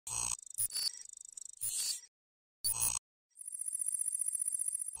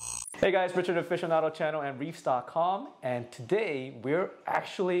Hey guys, Richard Aficionado channel and reefs.com, and today we're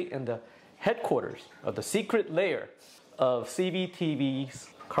actually in the headquarters of the secret lair of CVTV's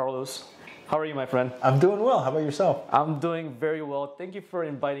Carlos. How are you, my friend? I'm doing well. How about yourself? I'm doing very well. Thank you for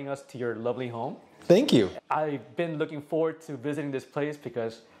inviting us to your lovely home. Thank you. I've been looking forward to visiting this place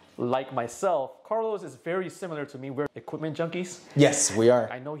because, like myself, Carlos is very similar to me. We're equipment junkies. Yes, we are.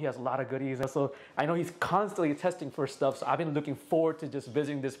 I know he has a lot of goodies. So I know he's constantly testing for stuff. So I've been looking forward to just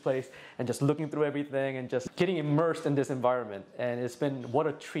visiting this place and just looking through everything and just getting immersed in this environment. And it's been what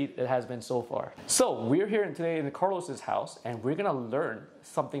a treat it has been so far. So we're here today in Carlos's house, and we're gonna learn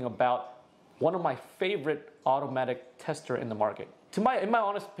something about one of my favorite automatic tester in the market. In my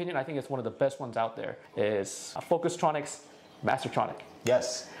honest opinion, I think it's one of the best ones out there. Is Focustronics Mastertronic.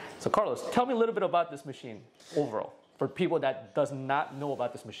 Yes. So Carlos, tell me a little bit about this machine overall for people that does not know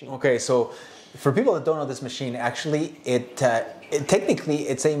about this machine. Okay, so for people that don't know this machine, actually, technically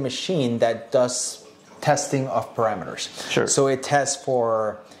it's a machine that does testing of parameters. Sure. So it tests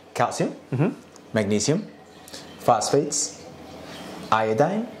for calcium, magnesium, phosphates,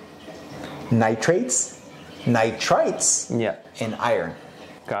 iodine, nitrates, nitrites, and iron.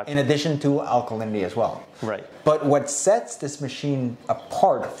 Gotcha. In addition to alkalinity as well. Right. But what sets this machine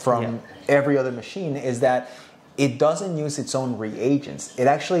apart from every other machine is that it doesn't use its own reagents. It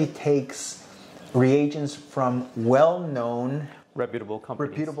actually takes reagents from well-known reputable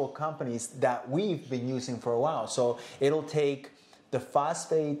companies that we've been using for a while. So it'll take the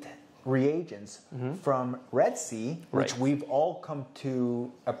phosphate reagents from Red Sea, which we've all come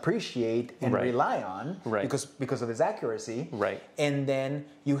to appreciate and rely on because of its accuracy. Right. And then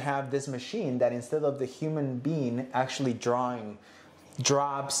you have this machine that instead of the human being actually drawing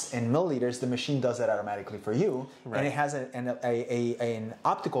drops and milliliters, the machine does that automatically for you. And it has an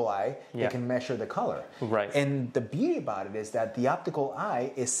optical eye that can measure the color. Right. And the beauty about it is that the optical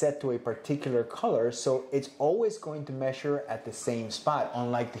eye is set to a particular color, so it's always going to measure at the same spot,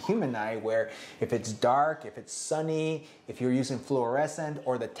 unlike the human eye where if it's dark, if it's sunny, if you're using fluorescent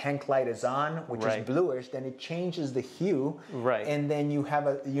or the tank light is on, which is bluish, then it changes the hue. Right. And then you have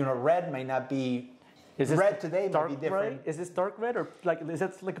red may not be red today might be different. Red? Is this dark red or is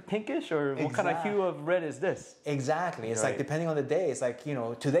it like a pinkish or what kind of hue of red is this? Exactly. It's like depending on the day, it's like,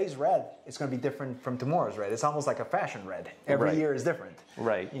 today's red is going to be different from tomorrow's red. It's almost like a fashion red. Every year is different.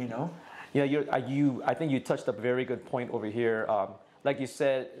 Right. I think you touched a very good point over here. Like you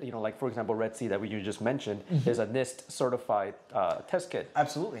said, like for example, Red Sea that you just mentioned is a NIST certified test kit.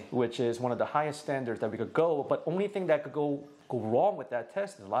 Absolutely. Which is one of the highest standards that we could go. But only thing that could go wrong with that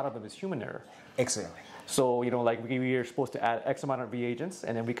test, a lot of them is human error. Exactly. So, like we are supposed to add X amount of reagents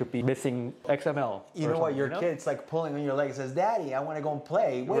and then we could be missing XML. You know what? Your kid's like pulling on your leg and says, Daddy, I want to go and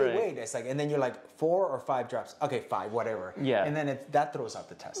play. Wait. It's like, and then you're like 4 or 5 drops. Okay, 5, whatever. Yeah. And then that throws out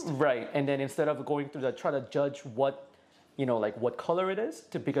the test. Right. And then instead of going through try to judge what, what color it is,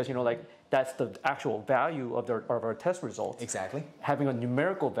 because, that's the actual value of our test results. Exactly. Having a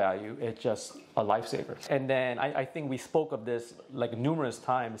numerical value, it's just a lifesaver. And then I think we spoke of this numerous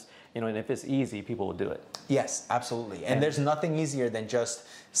times, and if it's easy, people will do it. Yes, absolutely. And there's nothing easier than just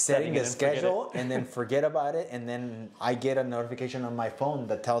setting the schedule and then forget about it. And then I get a notification on my phone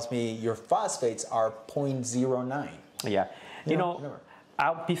that tells me your phosphates are 0.09. Yeah.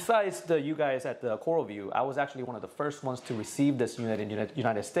 Besides you guys at the CoralView, I was actually one of the first ones to receive this unit in the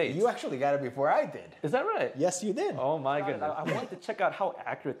United States. You actually got it before I did. Is that right? Yes, you did. Oh my goodness. I wanted to check out how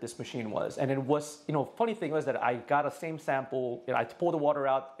accurate this machine was. And it was, funny thing was that I got a same sample, I pulled the water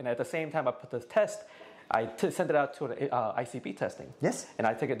out, and at the same time I put the test, I sent it out to an ICP testing. Yes. And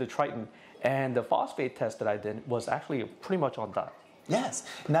I take it to Triton. And the phosphate test that I did was actually pretty much on dot. Yes.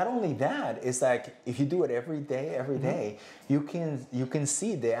 Not only that, it's like if you do it every day, you can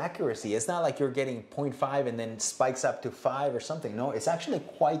see the accuracy. It's not like you're getting 0.5 and then spikes up to 5 or something. No, it's actually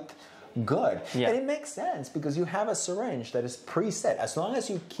quite good. Yeah. And it makes sense because you have a syringe that is preset. As long as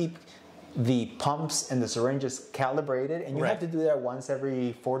you keep the pumps and the syringes calibrated, and you have to do that once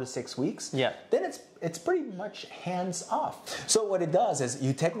every 4 to 6 weeks, then it's pretty much hands off. So what it does is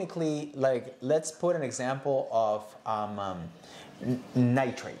you technically, let's put an example of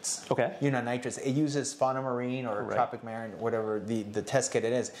nitrates. Okay. Nitrates. It uses fauna marine or tropic marine, whatever the test kit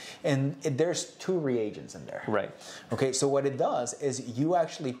it is. And there's 2 reagents in there. Right. Okay, so what it does is you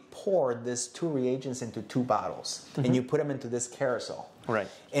actually pour this 2 reagents into 2 bottles and you put them into this carousel. Right.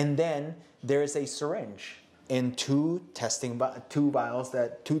 And then there is a syringe and 2 testing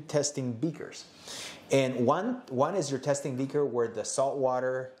beakers. And one is your testing beaker where the salt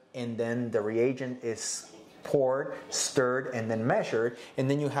water and then the reagent is poured, stirred, and then measured. And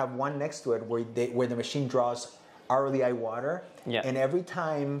then you have one next to it where the machine draws RODI water. Yeah. And every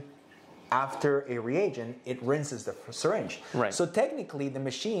time after a reagent, it rinses the syringe. Right. So technically, the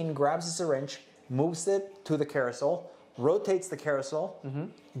machine grabs the syringe, moves it to the carousel, rotates the carousel,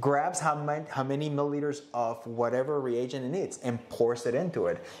 grabs how many milliliters of whatever reagent it needs, and pours it into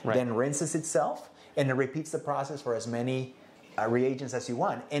it. Right. Then rinses itself, and it repeats the process for as many reagents as you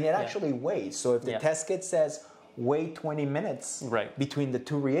want. And it actually weighs. So if the test kit says wait 20 minutes between the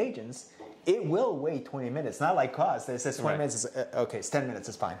two reagents, it will wait 20 minutes. Not like us. It says 20 minutes. Okay, it's 10 minutes.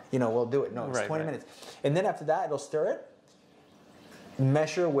 It's fine. We'll do it. No, it's 20 minutes. And then after that, it'll stir it,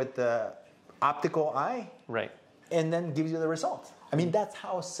 measure with the optical eye, and then gives you the result. I mean, that's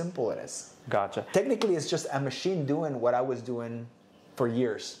how simple it is. Gotcha. Technically, it's just a machine doing what I was doing for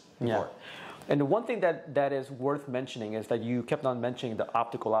years before. And the one thing that is worth mentioning is that you kept on mentioning the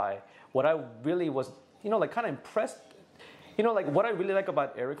optical eye. What I really was, like kind of impressed, like what I really like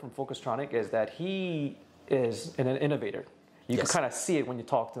about Eric from Focustronic is that he is an innovator. You can kind of see it when you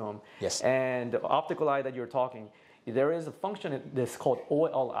talk to him. Yes. And the optical eye that you're talking, there is a function that's called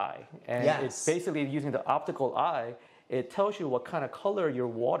OLI. And it's basically using the optical eye, it tells you what kind of color your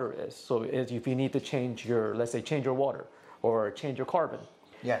water is. So if you need to change let's say change your water or change your carbon.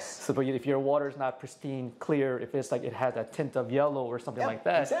 Yes. So but if your water is not pristine, clear, if it's like it has a tint of yellow or something like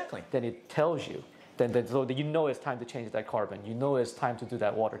that, then it tells you. Then so that it's time to change that carbon. It's time to do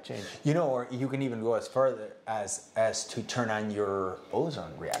that water change. Or you can even go as further as to turn on your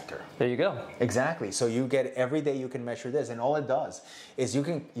ozone reactor. There you go. Exactly. So you get every day you can measure this, and all it does is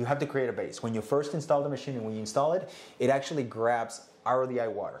you have to create a base. When you first install the machine and when you install it, it actually grabs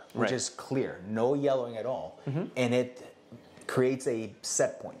RODI water, which is clear, no yellowing at all, and it creates a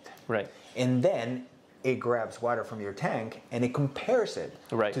set point. Right. And then it grabs water from your tank and it compares it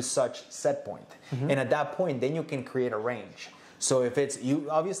to such set point. And at that point, then you can create a range. So if it's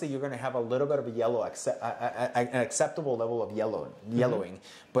obviously you're going to have a little bit of a yellow, an acceptable level of yellowing.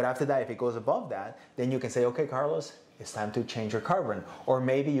 But after that, if it goes above that, then you can say, okay, Carlos, it's time to change your carbon. Or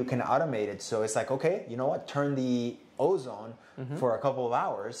maybe you can automate it. So it's like, okay, you know what? Turn the ozone for a couple of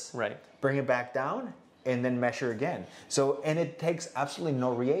hours. Bring it back down. And then measure again. So, and it takes absolutely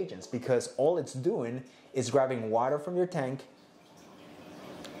no reagents because all it's doing is grabbing water from your tank,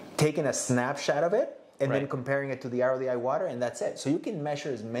 taking a snapshot of it, and then comparing it to the RODI water, and that's it. So you can measure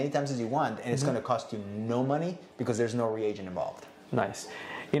as many times as you want, and it's going to cost you no money because there's no reagent involved. Nice.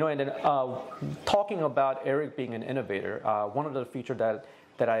 And then talking about Eric being an innovator, one of the features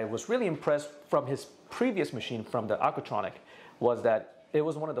that I was really impressed from his previous machine, from the Aquatronic, was that it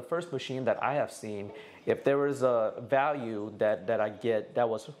was one of the first machines that I have seen. If there was a value that I get that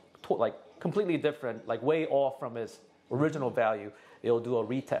was like completely different, like way off from its original value, it'll do a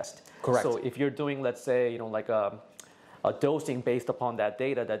retest. Correct. So if you're doing, let's say, like a dosing based upon that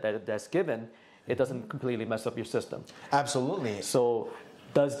data that's given, it doesn't completely mess up your system. Absolutely. So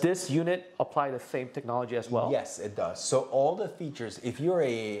does this unit apply the same technology as well? Yes, it does. So all the features, if you're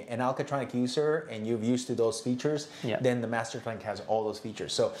an Alcatronic user and you've used to those features, then the Mastertronic has all those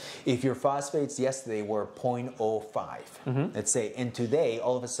features. So if your phosphates yesterday were 0.05, let's say, and today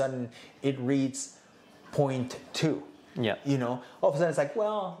all of a sudden it reads 0.2. All of a sudden it's like,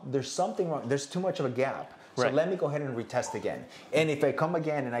 well, there's something wrong. There's too much of a gap. So let me go ahead and retest again. And if I come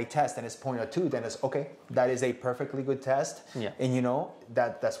again and I test and it's 0.02, then it's okay. That is a perfectly good test. And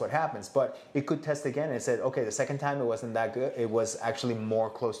that's what happens. But it could test again and it said, okay, the second time it wasn't that good. It was actually more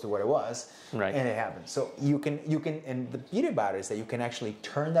close to what it was. And it happened. So you can, and the beauty about it is that you can actually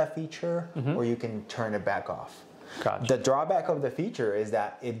turn that feature or you can turn it back off. Gotcha. The drawback of the feature is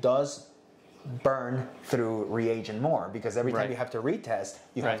that it does burn through reagent more because every time you have to retest,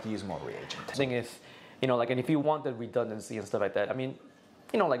 you have to use more reagent. The thing is, and if you want the redundancy and stuff like that, I mean,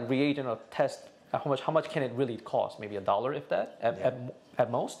 like reagent or test, how much can it really cost? Maybe $1, if that,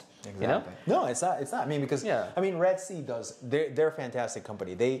 at most. Exactly. No, it's not. It's not. I mean, because I mean, Red Sea does. They're a fantastic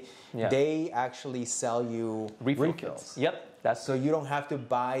company. They actually sell you refills. Yep. So you don't have to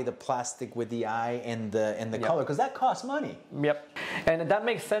buy the plastic with the eye and the color because that costs money. Yep. And that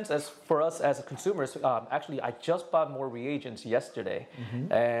makes sense for us as consumers. Actually, I just bought more reagents yesterday,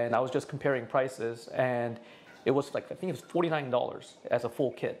 and I was just comparing prices, and it was like, I think it was $49 as a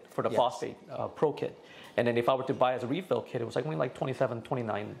full kit for the phosphate pro kit. And then if I were to buy as a refill kit, it was like only like $27,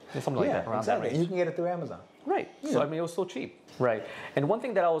 $29, something like that, around that range. And you can get it through Amazon. Right. So I mean, it was so cheap. Right. And one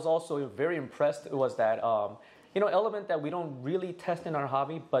thing that I was also very impressed was that element that we don't really test in our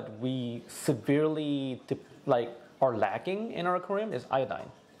hobby, but we severely are lacking in our aquarium is iodine.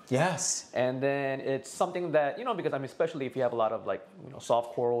 Yes. And then it's something that, because I mean, especially if you have a lot of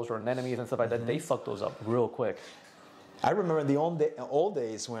soft corals or anemones and stuff like that, they suck those up real quick. I remember the old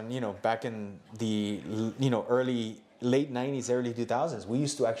days when, back in the, late 90s, early 2000s, we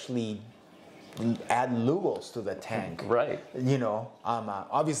used to actually add lugos to the tank. Right. You know,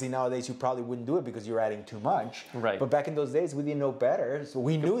 obviously nowadays you probably wouldn't do it because you're adding too much. Right. But back in those days we didn't know better, so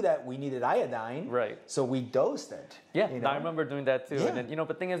we knew that we needed iodine. Right. So we dosed it. Yeah, you know? I remember doing that too. Yeah. And then, you know,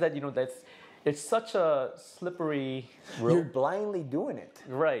 but the thing is that, you know, it's such a slippery rope. You're blindly doing it.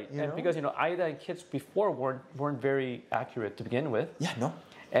 Right. You and know? because, you know, iodine kits before weren't very accurate to begin with. Yeah, no.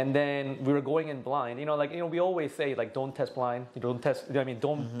 And then we were going in blind. You know, like, you know, we always say, like, don't test blind. You don't test, I mean,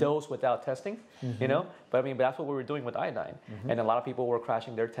 don't dose without testing, you know? But I mean, that's what we were doing with iodine. And a lot of people were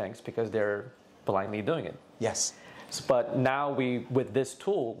crashing their tanks because they're blindly doing it. Yes. But now with this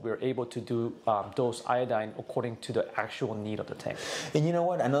tool, we're able to do dose iodine according to the actual need of the tank. And you know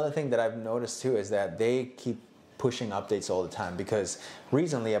what? Another thing that I've noticed too is that they keep pushing updates all the time, because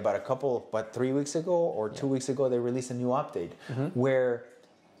recently, about 3 weeks ago or 2 weeks ago, they released a new update where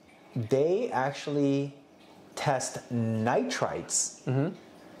they actually test nitrites,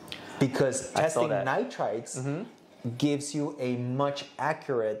 because testing nitrites gives you a much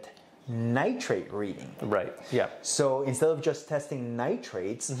accurate nitrate reading. Right. Yeah. So instead of just testing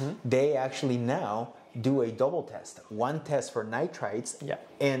nitrates, they actually now do a double test. One test for nitrites,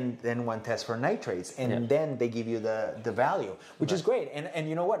 and then one test for nitrates, and then they give you the value, which is great. And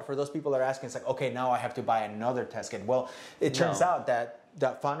you know what? For those people that are asking, it's like, okay, now I have to buy another test kit. Well, it turns out that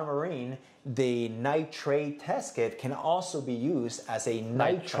Fauna Marine, the nitrate test kit can also be used as a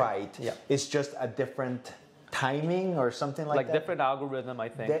nitrite. Yeah. It's just a different timing or something like that. Different algorithm, I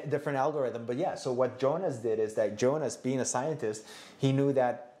think. Different algorithm. But yeah, so what Jonas did is that Jonas, being a scientist, he knew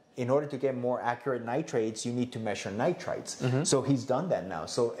that in order to get more accurate nitrates, you need to measure nitrites. So he's done that now.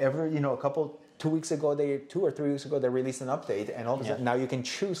 So 2 weeks ago, 2 or 3 weeks ago, they released an update, and all of a sudden now you can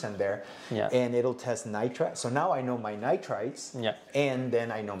choose in there, and it'll test nitrate. So now I know my nitrites, and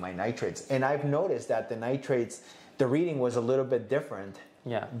then I know my nitrates. And I've noticed that the nitrates, the reading was a little bit different.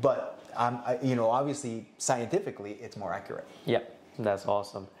 Yeah. But obviously scientifically, it's more accurate. Yeah, that's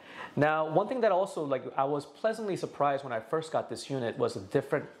awesome. Now, one thing that also, like, I was pleasantly surprised when I first got this unit was a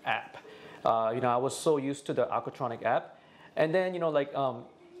different app. I was so used to the Focustronic app, and then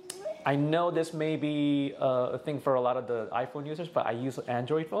I know this may be a thing for a lot of the iPhone users, but I use an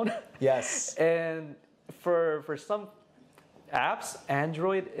Android phone. Yes. And for some apps,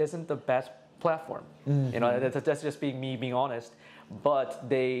 Android isn't the best platform. That's just me being honest. But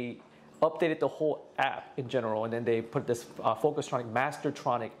they updated the whole app in general, and then they put this Focustronic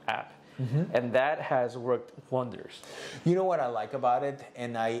Mastertronic app. And that has worked wonders. You know what I like about it,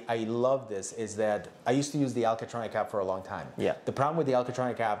 and I love this, is that I used to use the Alcatronic app for a long time. Yeah. The problem with the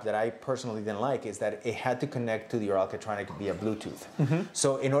Alcatronic app that I personally didn't like is that it had to connect to your Alcatronic via Bluetooth.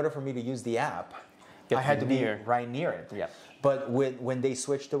 So in order for me to use the app, I had to be right near it. Yeah. But when they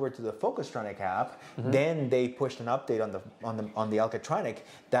switched over to the Focustronic app, then they pushed an update on the Alcatronic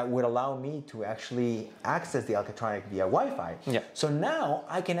that would allow me to actually access the Alcatronic via Wi-Fi. Yeah. So now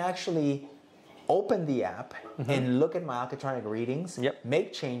I can actually open the app and look at my Alcatronic readings,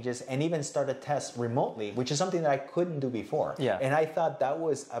 make changes, and even start a test remotely, which is something that I couldn't do before. Yeah. And I thought that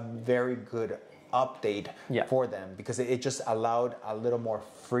was a very good update for them, because it just allowed a little more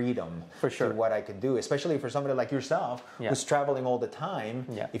freedom to what I can do, especially for somebody like yourself who's traveling all the time.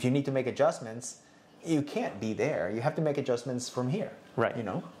 If you need to make adjustments, you can't be there. You have to make adjustments from here. Right.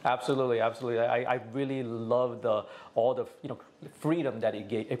 Absolutely. I really love all the freedom that it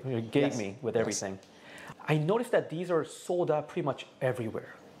gave me with everything. I noticed that these are sold out pretty much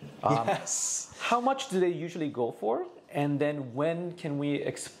everywhere. Yes. How much do they usually go for? And then when can we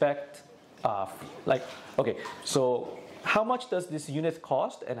expect? So how much does this unit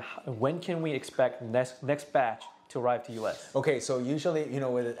cost, and when can we expect next batch to arrive to US? Okay, so usually,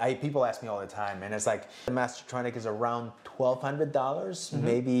 people ask me all the time, and it's like the Mastertronic is around $1,200,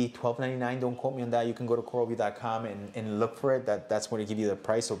 maybe $1,299. Don't quote me on that. You can go to coralview.com and look for it. That's when they give you the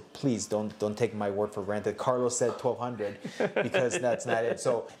price. So please don't take my word for granted. Carlos said $1,200 because that's not it.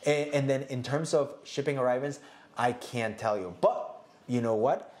 So and then in terms of shipping arrivals, I can't tell you. But you know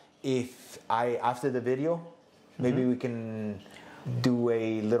what? If after the video, maybe we can do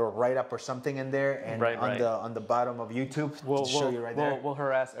a little write-up or something in there, and on the bottom of YouTube, we'll show you right there. We'll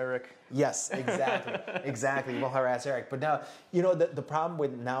harass Eric. Yes, exactly, exactly. We'll harass Eric. But now, the problem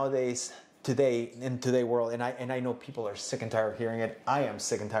with nowadays, in today's world, and I know people are sick and tired of hearing it. I am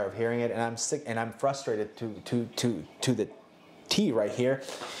sick and tired of hearing it, and I'm sick and I'm frustrated to the T right here,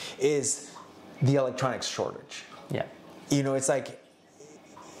 is the electronics shortage. Yeah. It's like,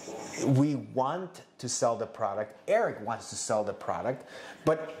 we want to sell the product. Eric wants to sell the product,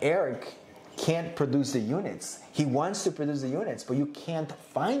 but Eric can't produce the units. He wants to produce the units, but you can't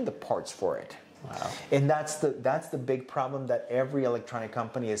find the parts for it. Wow. And that's the big problem that every electronic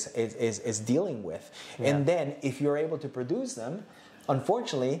company is dealing with. Yeah. And then if you're able to produce them,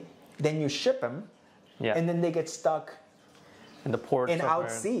 unfortunately, then you ship them, and then they get stuck in the port in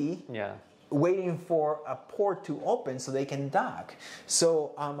out sea, waiting for a port to open so they can dock.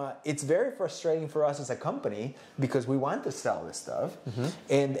 So it's very frustrating for us as a company because we want to sell this stuff,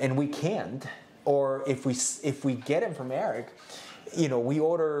 and we can't. Or if we get them from Eric, you know, we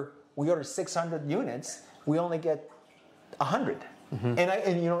order 600 units, we only get 100.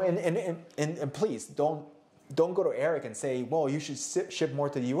 And please don't go to Eric and say, well, you should ship more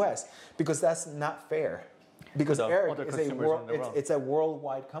to the U.S. because that's not fair. Because Eric is a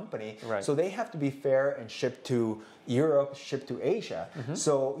worldwide company, right. So they have to be fair and ship to Europe, ship to Asia.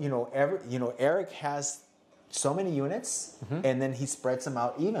 So Eric has so many units, and then he spreads them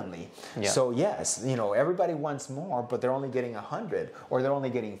out evenly. Yeah. So yes, everybody wants more, but they're only getting 100 or they're only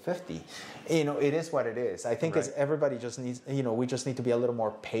getting 50. It is what it is. I think everybody just needs, we just need to be a little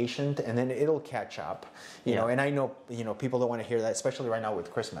more patient, and then it'll catch up. You know, and I know, people don't want to hear that, especially right now with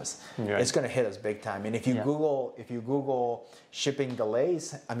Christmas. Right. It's going to hit us big time. And if you Google shipping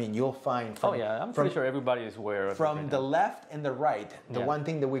delays, I mean, you'll find. I'm pretty sure everybody is aware of from the left and the right. The one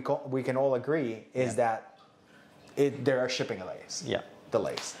thing that we can all agree is that. There are shipping delays. Yeah.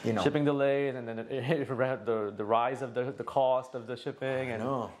 Delays. Shipping delays, and then the rise of the cost of the shipping.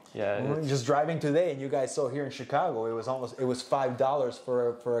 And, yeah. Just driving today, and you guys saw here in Chicago, it was $5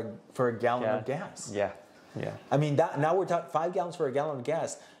 for a gallon of gas. Yeah. Yeah. I mean, now we're talking 5 gallons for a gallon of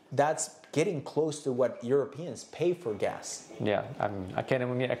gas. That's getting close to what Europeans pay for gas. Yeah, I can't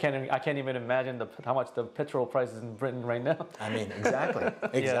even imagine how much the petrol price is in Britain right now. I mean, exactly.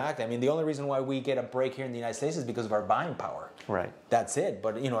 I mean, the only reason why we get a break here in the United States is because of our buying power. Right. That's it.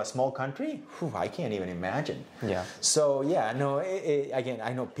 But a small country, I can't even imagine. Yeah. So again,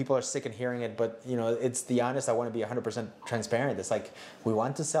 I know people are sick of hearing it, but it's the honest. I want to be 100% transparent. It's like we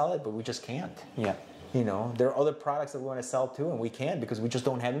want to sell it, but we just can't. Yeah. There are other products that we want to sell too, and we can't because we just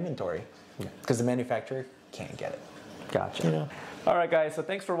don't have inventory. Because the manufacturer can't get it. Gotcha. All right, guys. So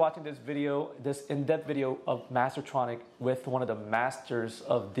thanks for watching this video, this in-depth video of Mastertronic with one of the masters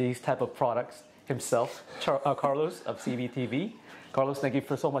of these type of products himself, Carlos of CVTV. Carlos, thank you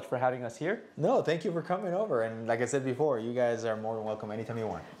so much for having us here. No, thank you for coming over. And like I said before, you guys are more than welcome anytime you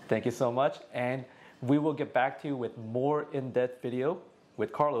want. Thank you so much. And we will get back to you with more in-depth video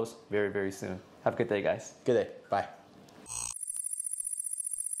with Carlos very, very soon. Have a good day, guys. Good day. Bye.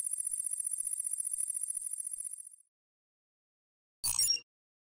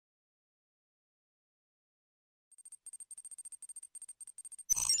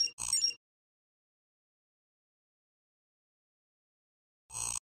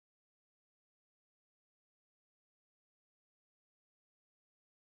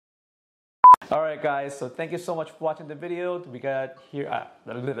 All right, guys. So thank you so much for watching the video. We got here.